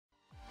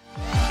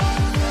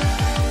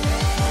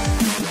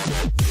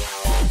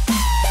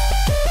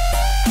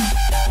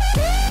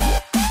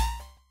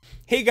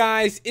Hey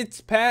guys, it's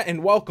Pat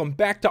and welcome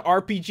back to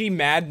RPG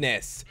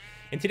Madness.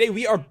 And today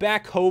we are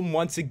back home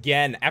once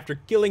again after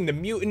killing the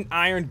mutant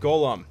iron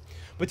golem.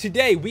 But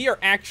today we are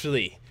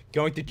actually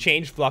going to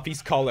change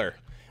Fluffy's color.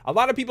 A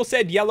lot of people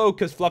said yellow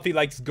because Fluffy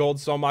likes gold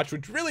so much,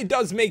 which really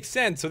does make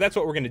sense, so that's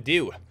what we're going to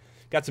do.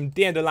 Got some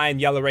dandelion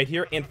yellow right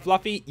here, and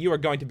Fluffy, you are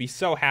going to be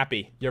so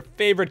happy. Your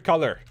favorite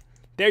color.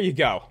 There you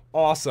go.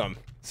 Awesome.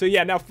 So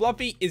yeah, now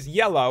Fluffy is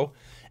yellow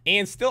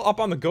and still up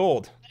on the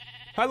gold.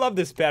 I love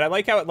this pet. I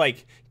like how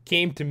it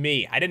came to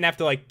me. I didn't have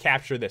to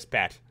capture this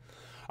pet.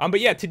 But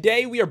yeah,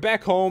 today we are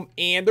back home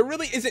and there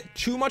really isn't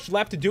too much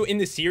left to do in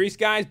this series,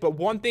 guys, but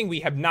one thing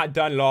we have not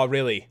done at all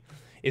really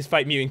is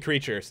fight mutant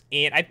creatures.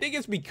 And I think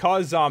it's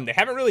because they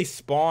haven't really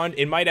spawned.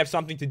 It might have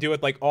something to do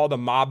with all the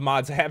mob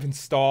mods I have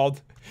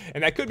installed,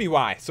 and that could be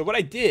why. So what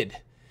I did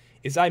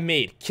is I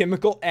made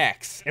Chemical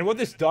X, and what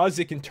this does,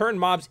 it can turn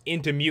mobs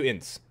into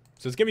mutants.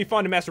 So it's gonna be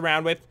fun to mess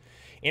around with.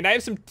 And I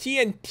have some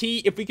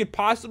TNT. If we could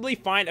possibly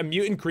find a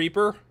mutant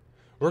creeper,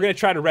 we're going to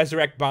try to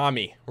resurrect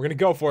BOMBY. We're going to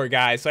go for it,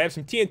 guys. So I have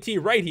some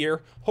TNT right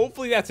here.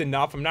 Hopefully that's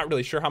enough. I'm not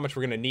really sure how much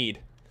we're going to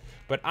need.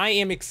 But I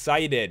am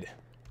excited.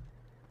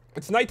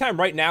 It's nighttime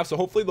right now, so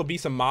hopefully there'll be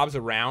some mobs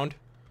around.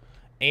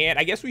 And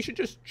I guess we should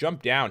just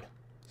jump down.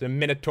 There's a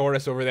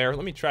Minotaurus over there.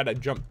 Let me try to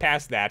jump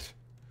past that.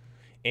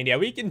 And yeah,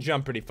 we can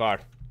jump pretty far.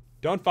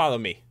 Don't follow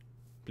me,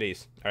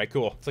 please. All right,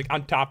 cool. It's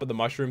on top of the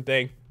mushroom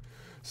thing.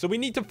 So we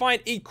need to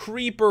find a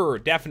creeper,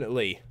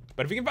 definitely.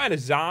 But if we can find a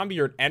zombie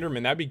or an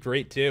enderman, that'd be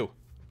great too.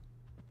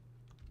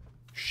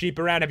 Sheep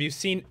around. Have you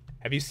seen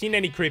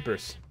any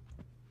creepers?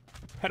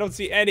 I don't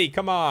see any.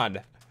 Come on.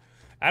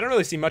 I don't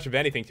really see much of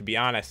anything, to be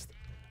honest.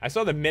 I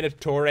saw the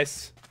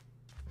Minotaurus.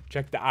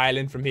 Check the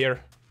island from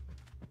here.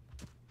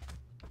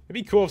 It'd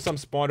be cool if some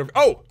spawned over.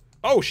 Oh!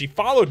 Oh, she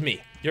followed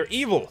me. You're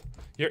evil.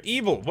 You're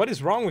evil. What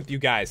is wrong with you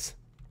guys?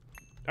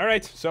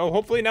 Alright, so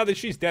hopefully now that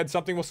she's dead,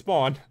 something will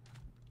spawn.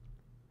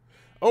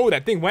 Oh,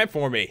 that thing went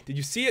for me. Did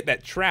you see it?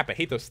 That trap. I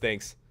hate those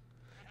things.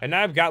 And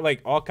now I've got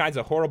all kinds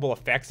of horrible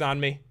effects on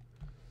me.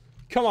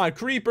 Come on,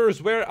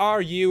 creepers, where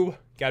are you?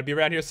 Gotta be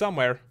around here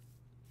somewhere.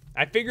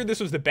 I figured this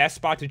was the best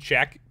spot to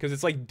check, because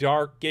it's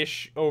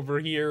darkish over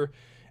here.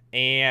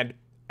 And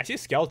I see a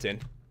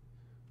skeleton.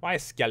 Why a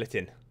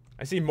skeleton?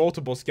 I see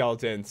multiple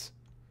skeletons.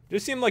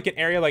 This seemed like an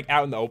area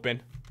out in the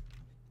open.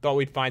 Thought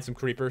we'd find some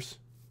creepers.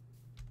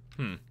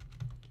 And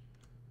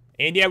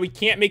yeah, we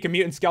can't make a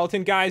mutant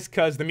skeleton, guys,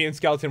 because the mutant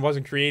skeleton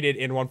wasn't created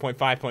in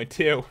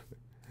 1.5.2.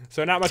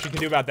 So not much we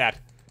can do about that.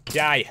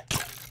 Die.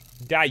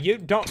 Die. You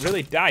don't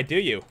really die, do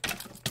you?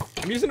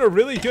 I'm using a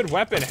really good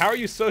weapon. How are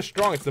you so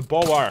strong? It's the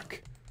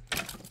bulwark.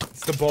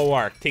 It's the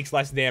bulwark. Takes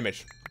less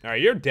damage.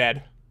 Alright, you're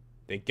dead.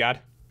 Thank God.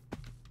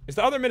 Is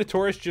the other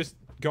Minotaurus just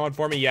going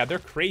for me? Yeah, they're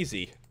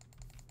crazy.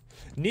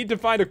 Need to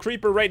find a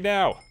creeper right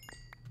now.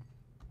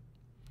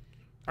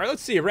 Alright,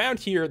 let's see. Around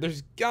here,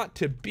 there's got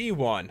to be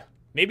one.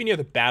 Maybe near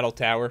the battle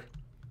tower.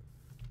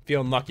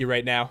 Feeling lucky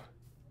right now.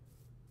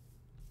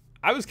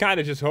 I was kind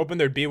of just hoping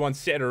there'd be one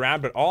sitting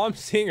around, but all I'm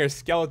seeing are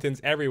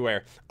skeletons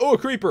everywhere. Oh, a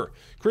creeper.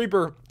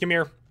 Creeper, come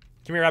here.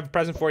 Come here, I have a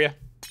present for you.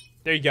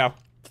 There you go.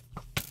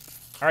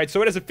 Alright,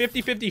 so it has a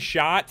 50-50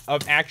 shot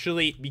of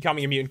actually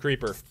becoming a mutant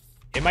creeper.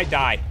 It might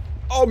die.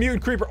 Oh,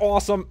 mutant creeper.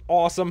 Awesome.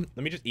 Awesome.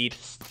 Let me just eat.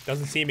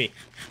 Doesn't see me.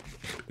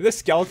 Did the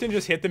skeleton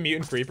just hit the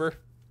mutant creeper?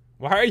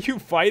 Why are you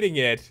fighting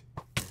it?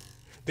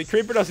 The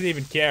creeper doesn't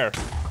even care.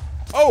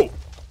 Oh!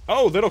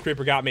 Oh, little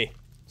creeper got me.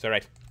 It's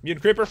alright.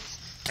 Mutant creeper,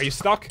 are you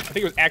stuck? I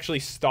think it was actually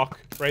stuck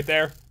right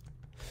there.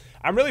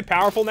 I'm really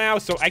powerful now,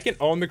 so I can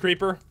own the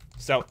creeper.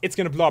 So it's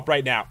gonna blow up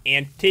right now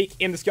and take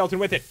in the skeleton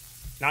with it.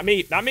 Not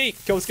me, not me.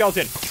 Kill the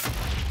skeleton.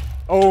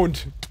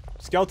 Owned.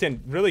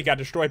 Skeleton really got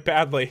destroyed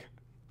badly.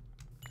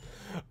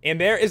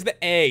 And there is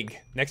the egg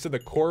next to the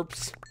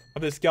corpse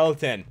of the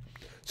skeleton.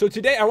 So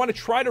today I want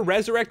to try to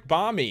resurrect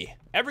BOMBY.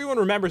 Everyone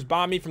remembers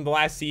BOMBY from the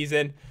last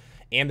season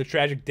and the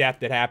tragic death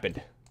that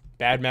happened.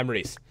 Bad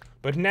memories.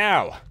 But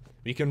now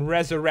we can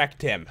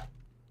resurrect him.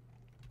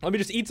 Let me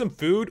just eat some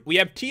food. We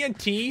have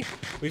TNT.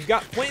 We've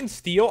got flint and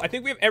steel. I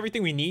think we have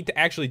everything we need to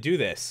actually do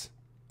this.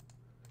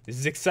 This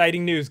is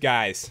exciting news,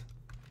 guys.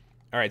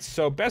 Alright,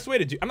 so best way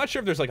to do... I'm not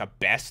sure if there's a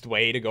best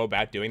way to go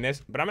about doing this,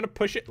 but I'm going to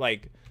push it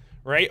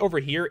right over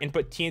here and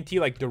put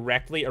TNT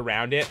directly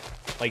around it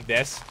like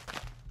this.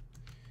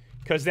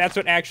 Because that's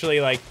what actually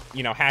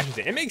hatches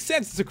it. It makes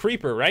sense. It's a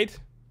creeper, right?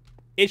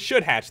 It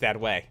should hatch that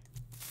way.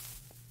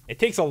 It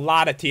takes a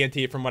lot of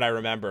TNT from what I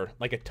remember.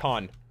 A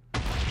ton.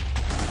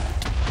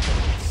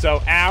 So,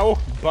 ow,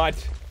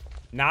 but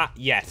not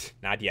yet.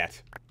 Not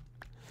yet.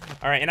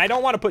 Alright, and I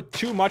don't want to put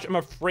too much. I'm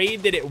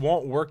afraid that it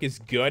won't work as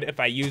good if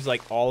I use,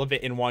 all of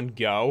it in one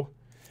go.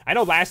 I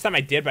know last time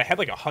I did, but I had,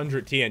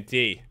 100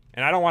 TNT.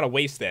 And I don't want to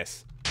waste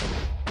this.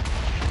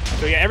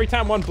 So, yeah, every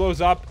time one blows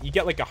up, you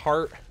get, a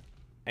heart.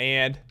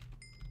 And...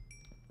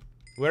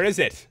 where is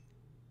it?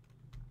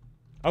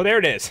 Oh, there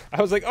it is.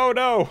 I was like, oh,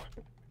 no.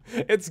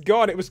 It's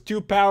gone. It was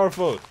too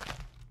powerful.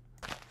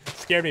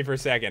 Scared me for a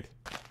second.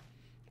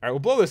 Alright, we'll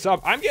blow this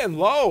up. I'm getting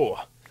low.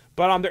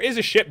 But there is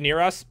a ship near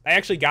us. I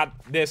actually got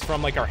this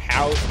from our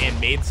house and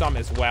made some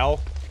as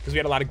well. because we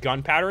had a lot of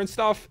gunpowder and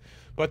stuff.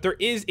 But there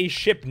is a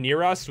ship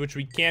near us, which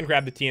we can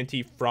grab the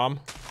TNT from.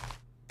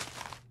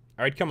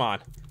 Alright, come on.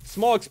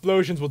 Small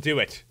explosions will do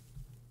it.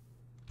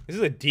 This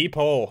is a deep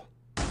hole.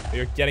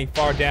 We're getting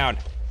far down.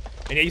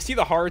 And yeah, you see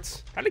the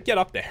hearts? How did it get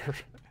up there?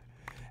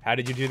 How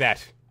did you do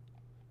that?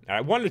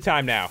 Alright, one at a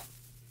time now.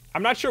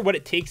 I'm not sure what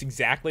it takes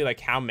exactly, like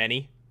how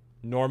many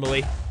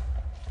normally.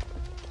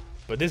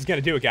 But this is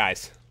gonna do it,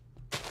 guys.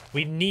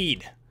 We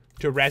need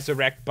to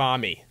resurrect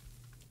BOMBY.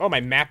 Oh,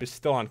 my map is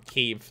still on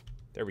cave.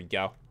 There we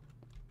go.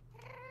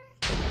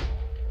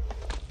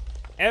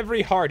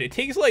 Every heart. It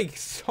takes, like,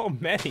 so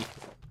many.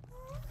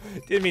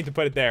 Didn't mean to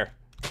put it there.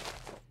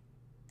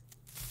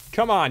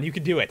 Come on, you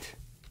can do it.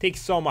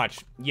 Takes so much.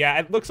 Yeah,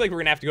 it looks like we're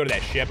gonna have to go to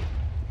that ship,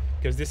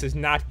 because this is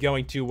not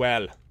going too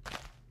well.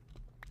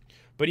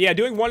 But yeah,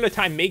 doing one at a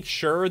time, make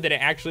sure that it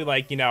actually,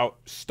 like, you know,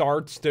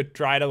 starts to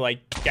try to,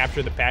 like,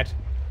 capture the pet.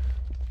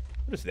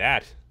 What is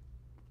that?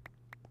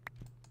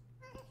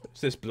 What's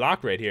this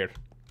block right here?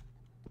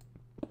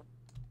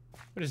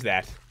 What is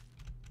that?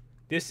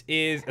 This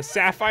is a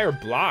sapphire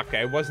block.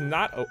 I was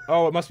not...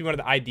 Oh, it must be one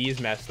of the IDs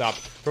messed up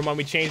from when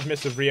we changed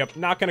Miss of Riov.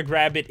 Not gonna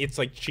grab it. It's,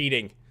 like,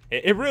 cheating.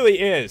 It really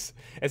is.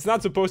 It's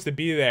not supposed to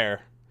be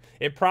there.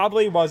 It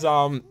probably was,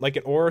 like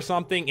an ore or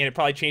something, and it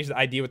probably changed the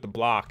ID with the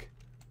block.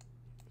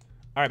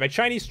 Alright, my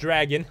Chinese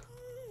dragon.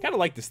 Kinda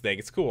like this thing.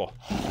 It's cool.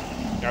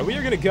 Alright, we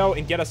are gonna go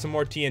and get us some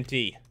more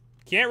TNT.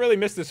 Can't really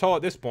miss this hole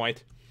at this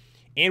point.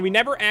 And we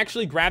never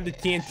actually grabbed the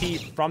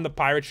TNT from the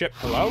pirate ship.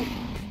 Hello?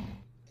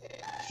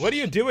 What are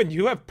you doing?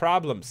 You have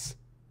problems.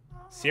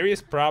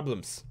 Serious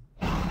problems.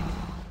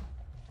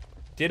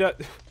 Did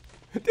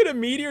a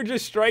meteor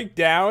just strike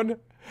down?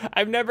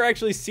 I've never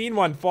actually seen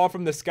one fall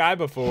from the sky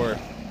before.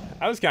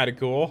 That was kind of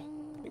cool.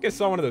 I think I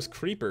saw one of those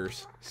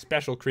creepers.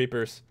 Special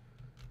creepers.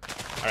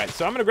 Alright,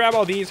 so I'm gonna grab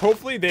all these.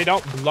 Hopefully they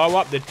don't blow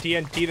up the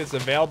TNT that's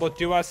available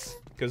to us,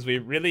 because we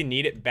really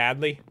need it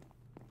badly.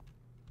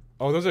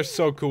 Oh, those are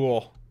so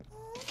cool.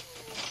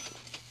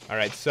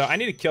 Alright, so I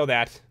need to kill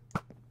that.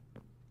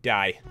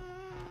 Die.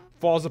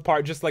 Falls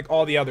apart just like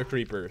all the other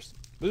creepers.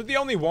 Was it the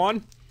only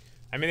one?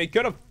 I mean, they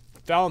could have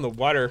fell in the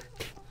water.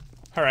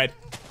 Alright.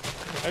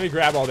 Let me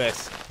grab all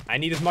this. I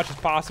need as much as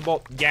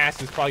possible.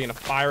 Gas is probably gonna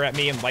fire at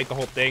me and light the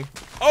whole thing.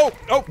 Oh!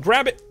 Oh!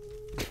 Grab it!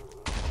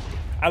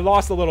 I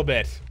lost a little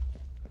bit.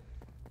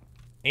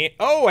 And,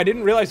 oh! I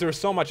didn't realize there was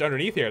so much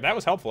underneath here. That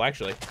was helpful,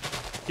 actually.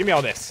 Give me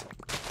all this.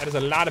 That is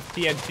a lot of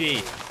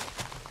TNT.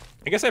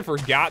 I guess I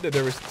forgot that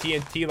there was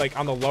TNT, like,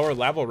 on the lower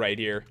level right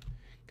here.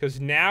 Because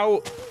now,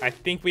 I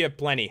think we have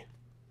plenty.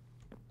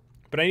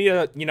 But I need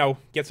to, you know,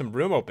 get some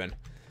room open.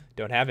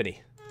 Don't have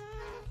any.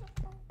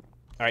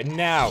 Alright,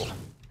 now.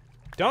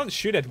 Don't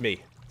shoot at me.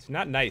 It's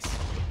not nice.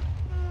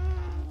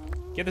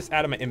 Get this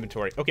out of my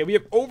inventory. Okay, we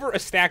have over a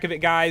stack of it,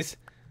 guys.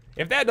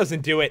 If that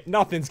doesn't do it,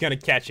 nothing's gonna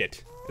catch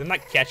it. I'm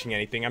not catching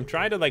anything. I'm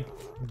trying to, like,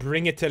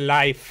 bring it to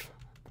life.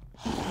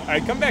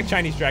 Alright, come back,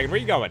 Chinese dragon. Where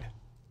are you going?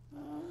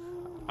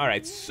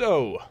 Alright,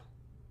 so.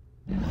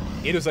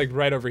 It is, like,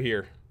 right over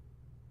here.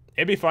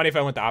 It'd be funny if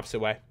I went the opposite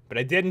way, but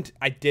I didn't.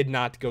 I did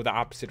not go the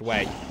opposite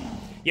way.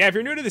 Yeah, if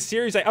you're new to the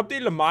series, I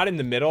updated a mod in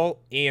the middle,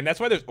 and that's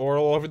why there's ore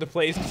all over the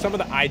place. Some of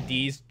the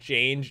IDs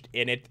changed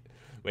in it,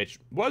 which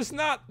was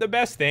not the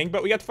best thing,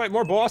 but we got to fight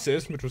more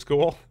bosses, which was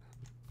cool.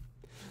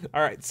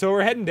 Alright, so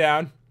we're heading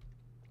down.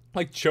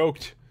 Like,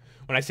 choked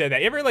when I said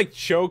that. You ever, like,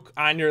 choke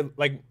on your,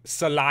 like,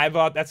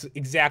 saliva? That's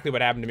exactly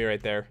what happened to me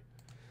right there.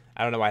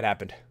 I don't know why it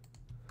happened.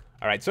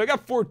 Alright, so I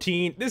got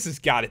 14. This has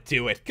got to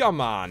do it. Come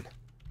on.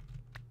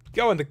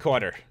 Go in the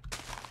corner.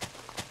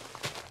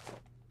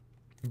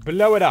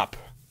 Blow it up.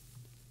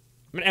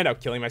 I'm gonna end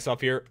up killing myself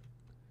here.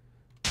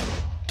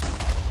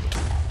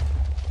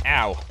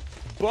 Ow.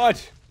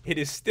 But it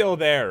is still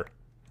there.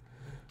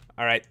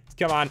 Alright,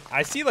 come on.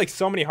 I see, like,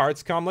 so many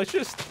hearts come. Let's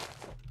just...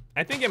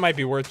 I think it might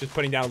be worth just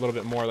putting down a little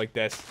bit more like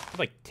this. I have,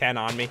 like, 10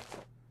 on me.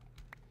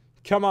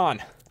 Come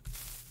on.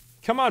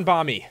 Come on,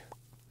 BOMBY.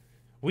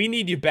 We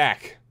need you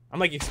back. I'm,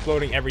 like,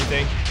 exploding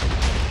everything.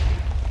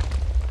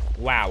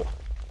 Wow.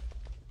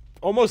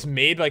 Almost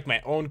made, like,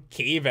 my own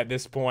cave at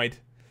this point.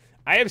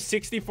 I have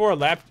 64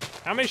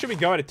 left. How many should we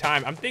go at a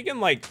time? I'm thinking,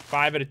 like,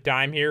 5 at a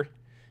time here.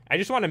 I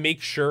just want to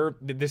make sure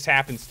that this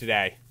happens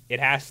today. It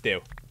has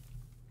to.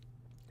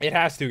 It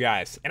has to,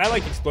 guys. And I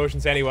like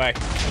explosions anyway.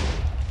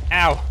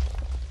 Ow.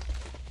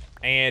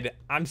 And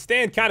I'm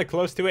staying kind of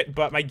close to it,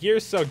 but my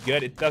gear's so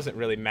good, it doesn't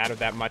really matter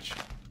that much.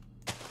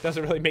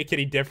 Doesn't really make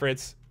any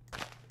difference.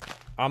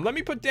 Let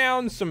me put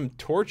down some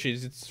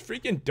torches. It's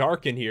freaking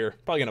dark in here.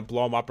 Probably gonna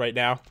blow them up right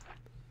now.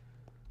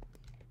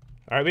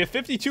 Alright, we have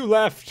 52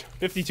 left.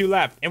 52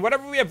 left. And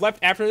whatever we have left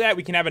after that,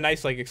 we can have a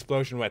nice, like,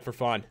 explosion with for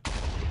fun.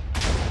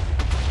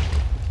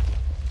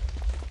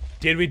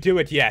 Did we do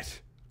it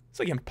yet? It's,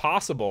 like,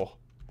 impossible.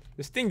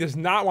 This thing does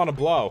not want to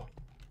blow.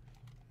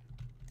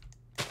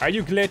 Are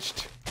you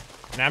glitched?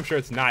 And I'm sure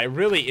it's not. It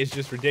really is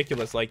just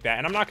ridiculous like that.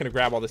 And I'm not going to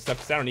grab all this stuff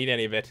because I don't need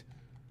any of it.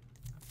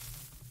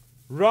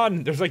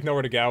 Run! There's, like,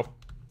 nowhere to go.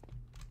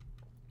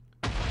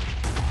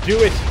 Do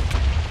it!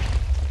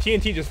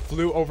 TNT just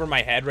flew over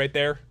my head right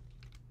there.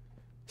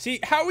 See,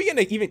 how are we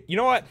gonna even... You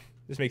know what?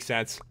 This makes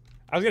sense.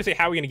 I was gonna say,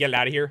 how are we gonna get it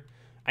out of here?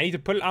 I need to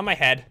put it on my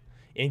head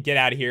and get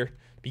out of here,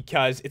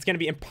 because it's gonna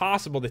be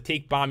impossible to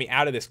take BOMBY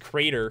out of this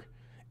crater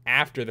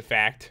after the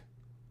fact.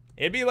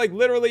 It'd be, like,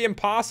 literally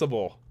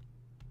impossible.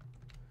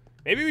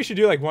 Maybe we should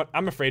do, like, one...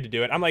 I'm afraid to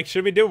do it. I'm like,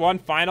 should we do one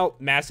final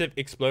massive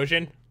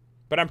explosion?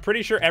 But I'm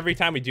pretty sure every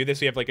time we do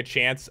this, we have, like, a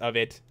chance of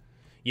it,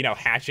 you know,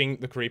 hatching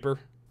the creeper.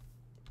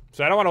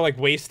 So I don't want to, like,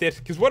 waste it.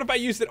 Because what if I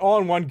used it all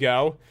in one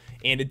go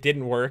and it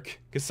didn't work?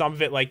 Because some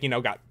of it, like, you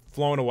know, got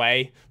flown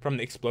away from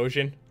the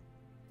explosion.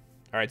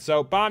 All right,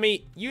 so,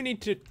 BOMBY, you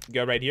need to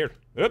go right here.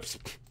 Oops.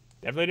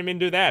 Definitely didn't mean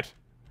to do that.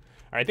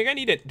 All right, I think I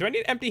need it. Do I need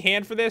an empty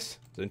hand for this?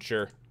 Isn't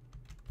sure.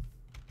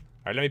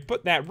 All right, let me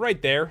put that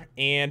right there.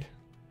 And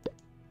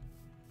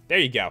there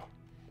you go.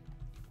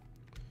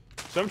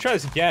 So I'm going to try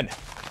this again.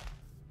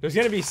 There's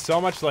going to be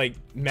so much, like,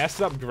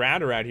 messed up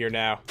ground around here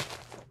now.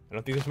 I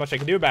don't think there's much I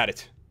can do about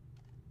it.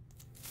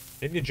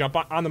 I need to jump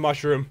on the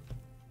mushroom.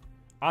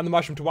 On the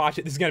mushroom to watch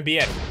it. This is going to be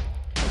it.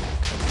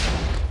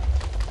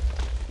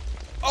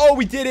 Oh,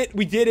 we did it.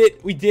 We did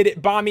it. We did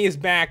it. BOMBY is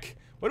back.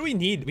 What do we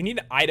need? We need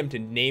an item to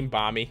name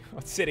BOMBY.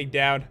 I'm sitting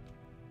down.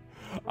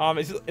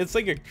 It's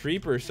like a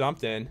creeper or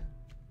something.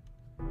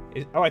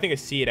 Oh, I think I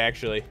see it,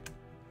 actually.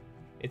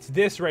 It's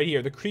this right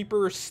here. The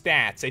creeper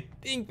stats. I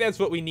think that's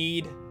what we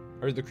need.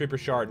 Or the creeper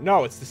shard.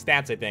 No, it's the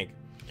stats, I think.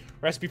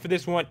 Recipe for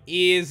this one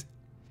is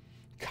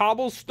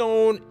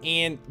cobblestone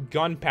and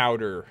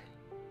gunpowder. Do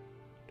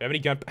I have any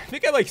gun? I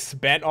think I, like,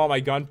 spent all my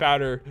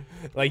gunpowder,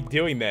 like,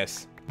 doing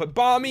this. But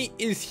BOMBY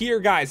is here,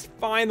 guys.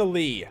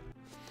 Finally.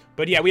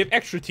 But yeah, we have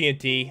extra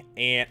TNT,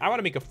 and I want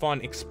to make a fun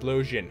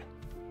explosion.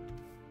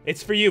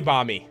 It's for you,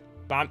 BOMBY.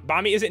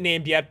 BOMBY isn't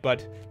named yet,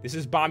 but this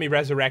is BOMBY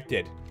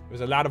resurrected. It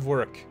was a lot of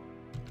work.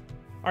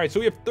 Alright, so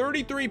we have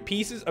 33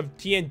 pieces of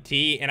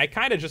TNT, and I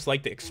kind of just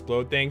like to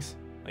explode things.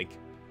 Like,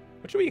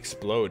 what should we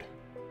explode?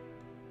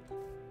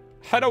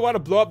 I don't want to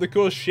blow up the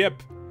cool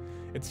ship.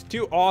 It's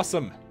too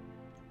awesome.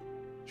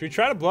 Should we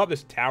try to blow up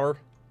this tower?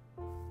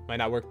 Might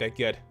not work that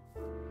good.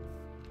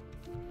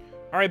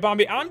 Alright,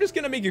 BOMBY, I'm just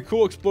going to make a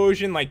cool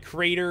explosion, like,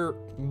 crater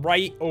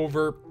right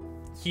over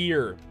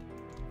here.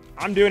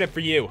 I'm doing it for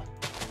you.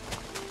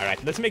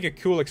 Alright, let's make a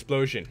cool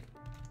explosion.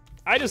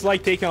 I just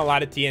like taking a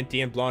lot of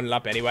TNT and blowing it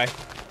up anyway.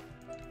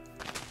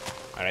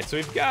 Alright, so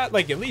we've got,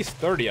 like, at least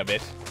 30 of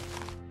it.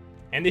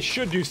 And this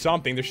should do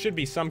something. There should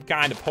be some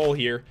kind of hole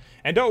here.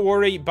 And don't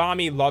worry,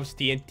 BOMBY loves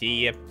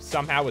TNT. If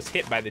somehow was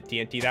hit by the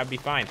TNT, that would be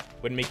fine.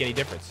 Wouldn't make any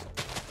difference.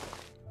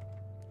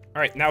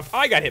 Alright, now if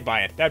I got hit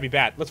by it, that'd be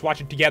bad. Let's watch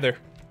it together.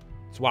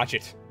 Let's watch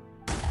it.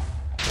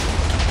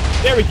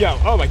 There we go.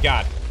 Oh my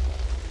god.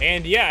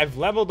 And yeah, I've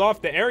leveled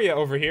off the area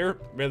over here.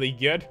 Really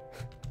good.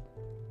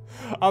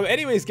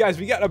 Anyways, guys,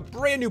 we got a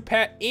brand new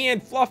pet,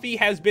 and Fluffy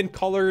has been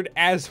colored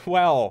as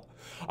well.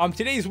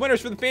 Today's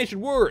winners for the faction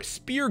were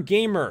Spear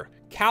Gamer,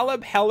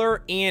 Caleb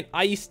Heller, and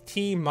Ice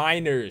T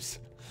Miners.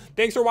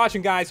 Thanks for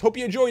watching, guys. Hope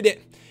you enjoyed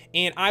it,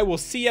 and I will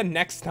see you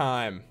next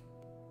time.